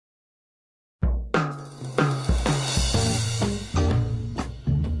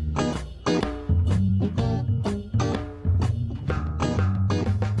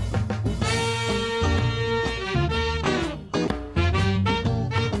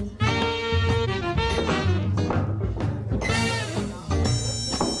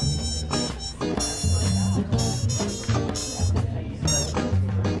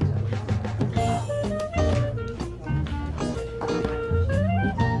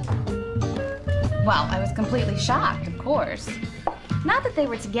Well, I was completely shocked, of course. Not that they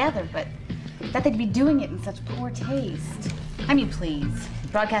were together, but that they'd be doing it in such poor taste. I mean, please,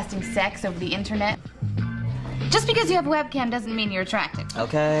 broadcasting sex over the internet? Just because you have a webcam doesn't mean you're attractive.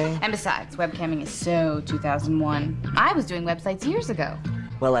 Okay. And besides, webcamming is so 2001. I was doing websites years ago.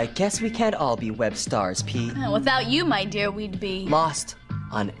 Well, I guess we can't all be web stars, Pete. Without you, my dear, we'd be... Lost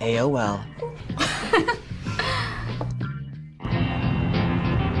on AOL.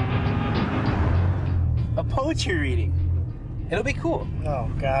 A poetry reading. It'll be cool. Oh,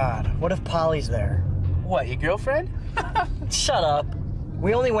 God. What if Polly's there? What, your girlfriend? Shut up.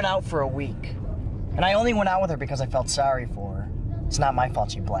 We only went out for a week. And I only went out with her because I felt sorry for her. It's not my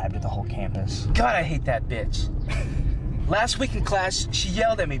fault she blabbed at the whole campus. God, I hate that bitch. Last week in class, she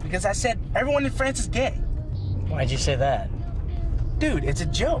yelled at me because I said everyone in France is gay. Why'd you say that? Dude, it's a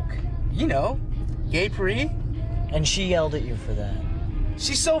joke. You know, gay Paris. And she yelled at you for that.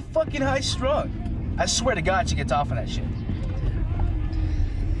 She's so fucking high-strung. I swear to God she gets off on that shit.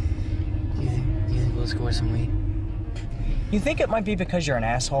 Do you think we'll score some weight? You think it might be because you're an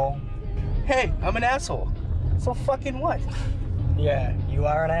asshole? Hey, I'm an asshole. So fucking what? Yeah, you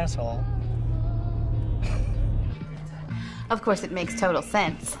are an asshole. Of course, it makes total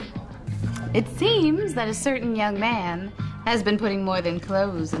sense. It seems that a certain young man has been putting more than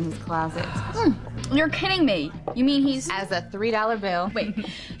clothes in his closet. You're kidding me. You mean he's... As a $3 bill. Wait,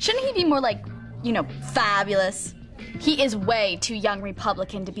 shouldn't he be more like, you know, fabulous? He is way too young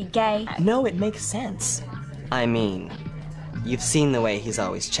Republican to be gay. No, it makes sense. I mean, you've seen the way he's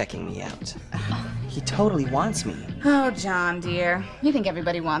always checking me out. He totally wants me. Oh, John, dear. You think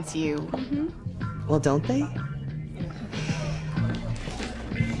everybody wants you. Mm-hmm. Well, don't they?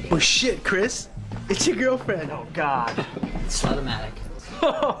 Well, shit, Chris. It's your girlfriend. Oh, God. It's automatic.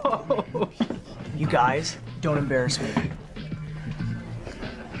 You guys, don't embarrass me.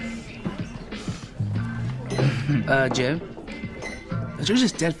 Jim? Those are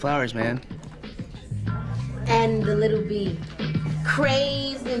just dead flowers, man. And the little bee,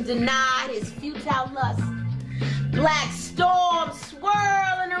 crazed and denied his futile lust. Black storm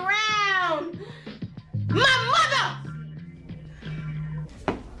swirling around. My mother!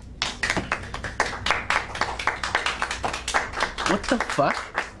 What the fuck?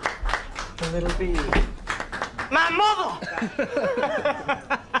 The little bee. My mother!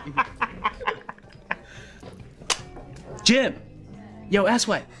 Jim! Yo,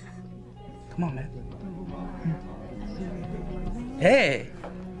 asswipe. Come on, man. Hey!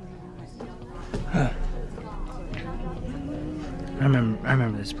 Huh. I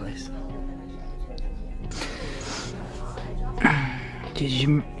remember this place. Did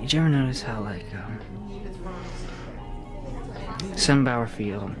you ever notice how, like, Sunbower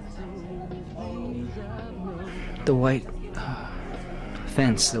Field, the white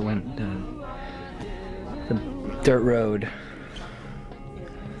fence that went, the dirt road.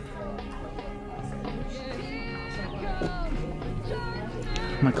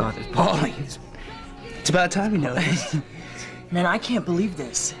 Oh my God, there's Paulie. It's about time you know this. Man, I can't believe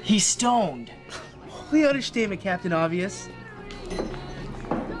this. He's stoned. Holy understatement, Captain Obvious.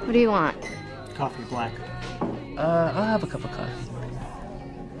 What do you want? Coffee black. I'll have a cup of coffee.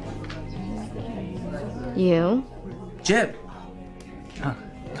 You? Jim! Oh,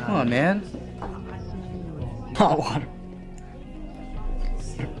 come on, man. Hot water.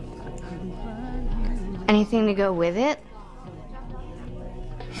 Anything to go with it?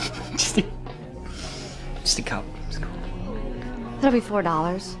 Just a cup. It's cool. That'll be $4.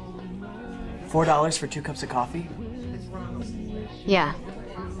 $4 for 2 cups of coffee? Yeah.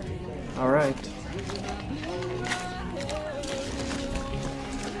 All right.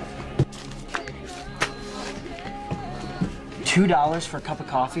 $2 for a cup of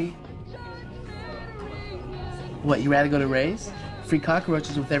coffee? What, you rather go to Ray's? Free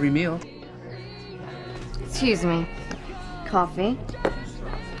cockroaches with every meal. Excuse me. Coffee.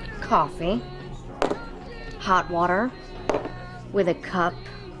 Coffee. Hot water. With a cup.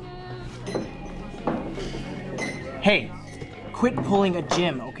 Hey, quit pulling a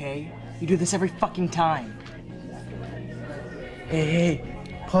Jim, okay? You do this every fucking time. Hey,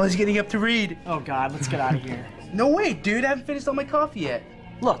 Paulie's getting up to read. Oh God, let's get out of here. No, wait, dude, I haven't finished all my coffee yet.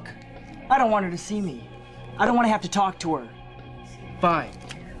 Look, I don't want her to see me. I don't want to have to talk to her. Fine.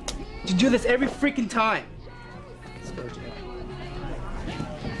 You do this every freaking time. Let's go, Jim.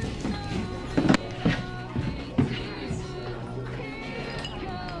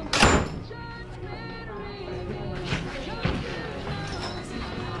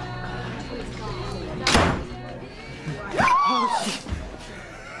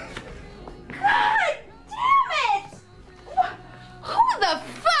 God damn it! Who the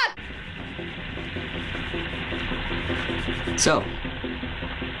fuck? So,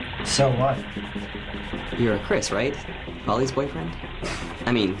 So what? you're Chris, right? Polly's boyfriend?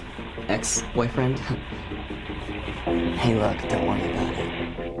 I mean, ex-boyfriend? Hey, look, don't worry about it.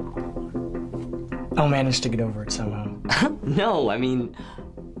 I'll manage to get over it somehow. No, I mean,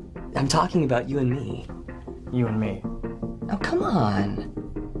 I'm talking about you and me. You and me. Oh, come on.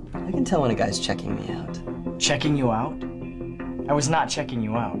 I can tell when a guy's checking me out. Checking you out? I was not checking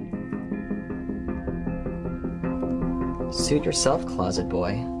you out. Suit yourself, closet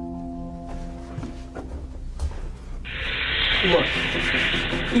boy. Look,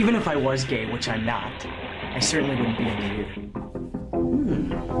 even if I was gay, which I'm not, I certainly wouldn't be into you.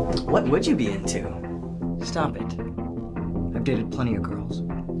 What would you be into? Stop it. I've dated plenty of girls.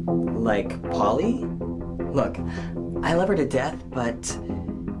 Like Polly? Look, I love her to death, but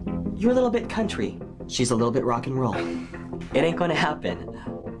you're a little bit country. She's a little bit rock and roll. It ain't gonna happen.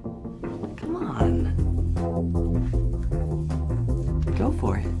 Come on. Go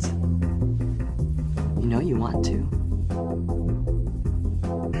for it. You know you want to.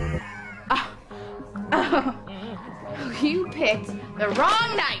 Oh, you picked the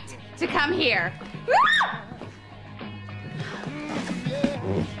wrong night to come here.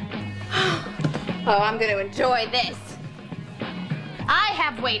 Oh, I'm going to enjoy this. I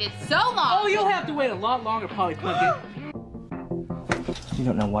have waited so long. Oh, you'll have to wait a lot longer, Polly Pumpkin. You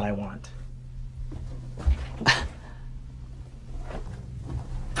don't know what I want.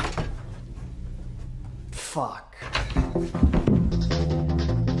 Fuck.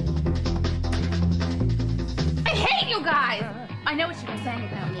 I hate you guys. I know what you've been saying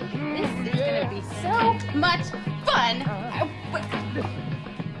about me. This is going to be so much fun.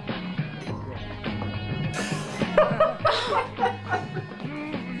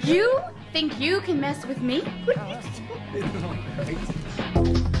 You think you can mess with me?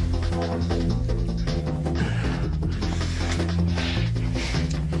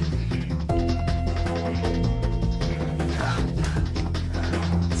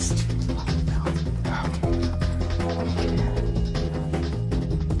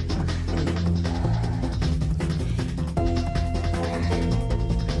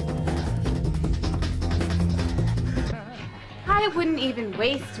 I wouldn't even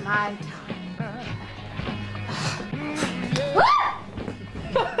waste my time.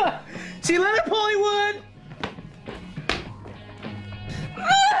 See you later, Pollywood!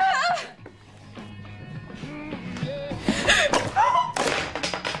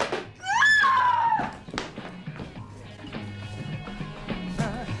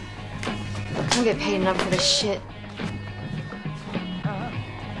 I don't get paid enough for this shit.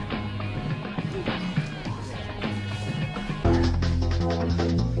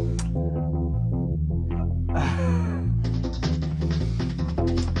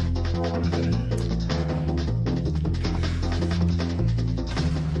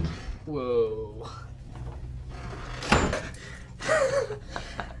 Whoa.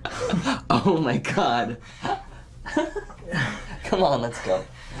 Oh my god. Come on, let's go.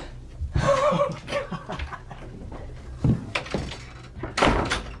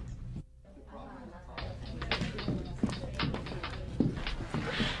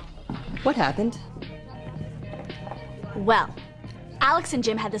 What happened? Well, Alex and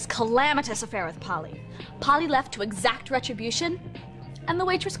Jim had this calamitous affair with Polly. Polly left to exact retribution, and the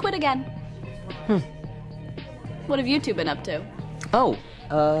waitress quit again. What have you two been up to? Oh,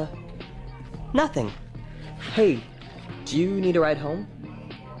 nothing. Hey, do you need a ride home?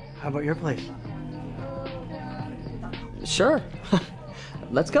 How about your place? Sure.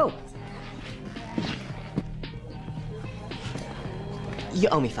 Let's go. You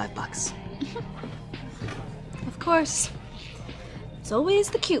owe me $5. Of course. It's always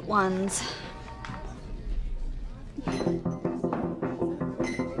the cute ones.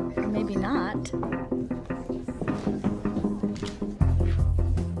 Or maybe not.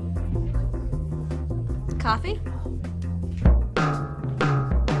 Coffee?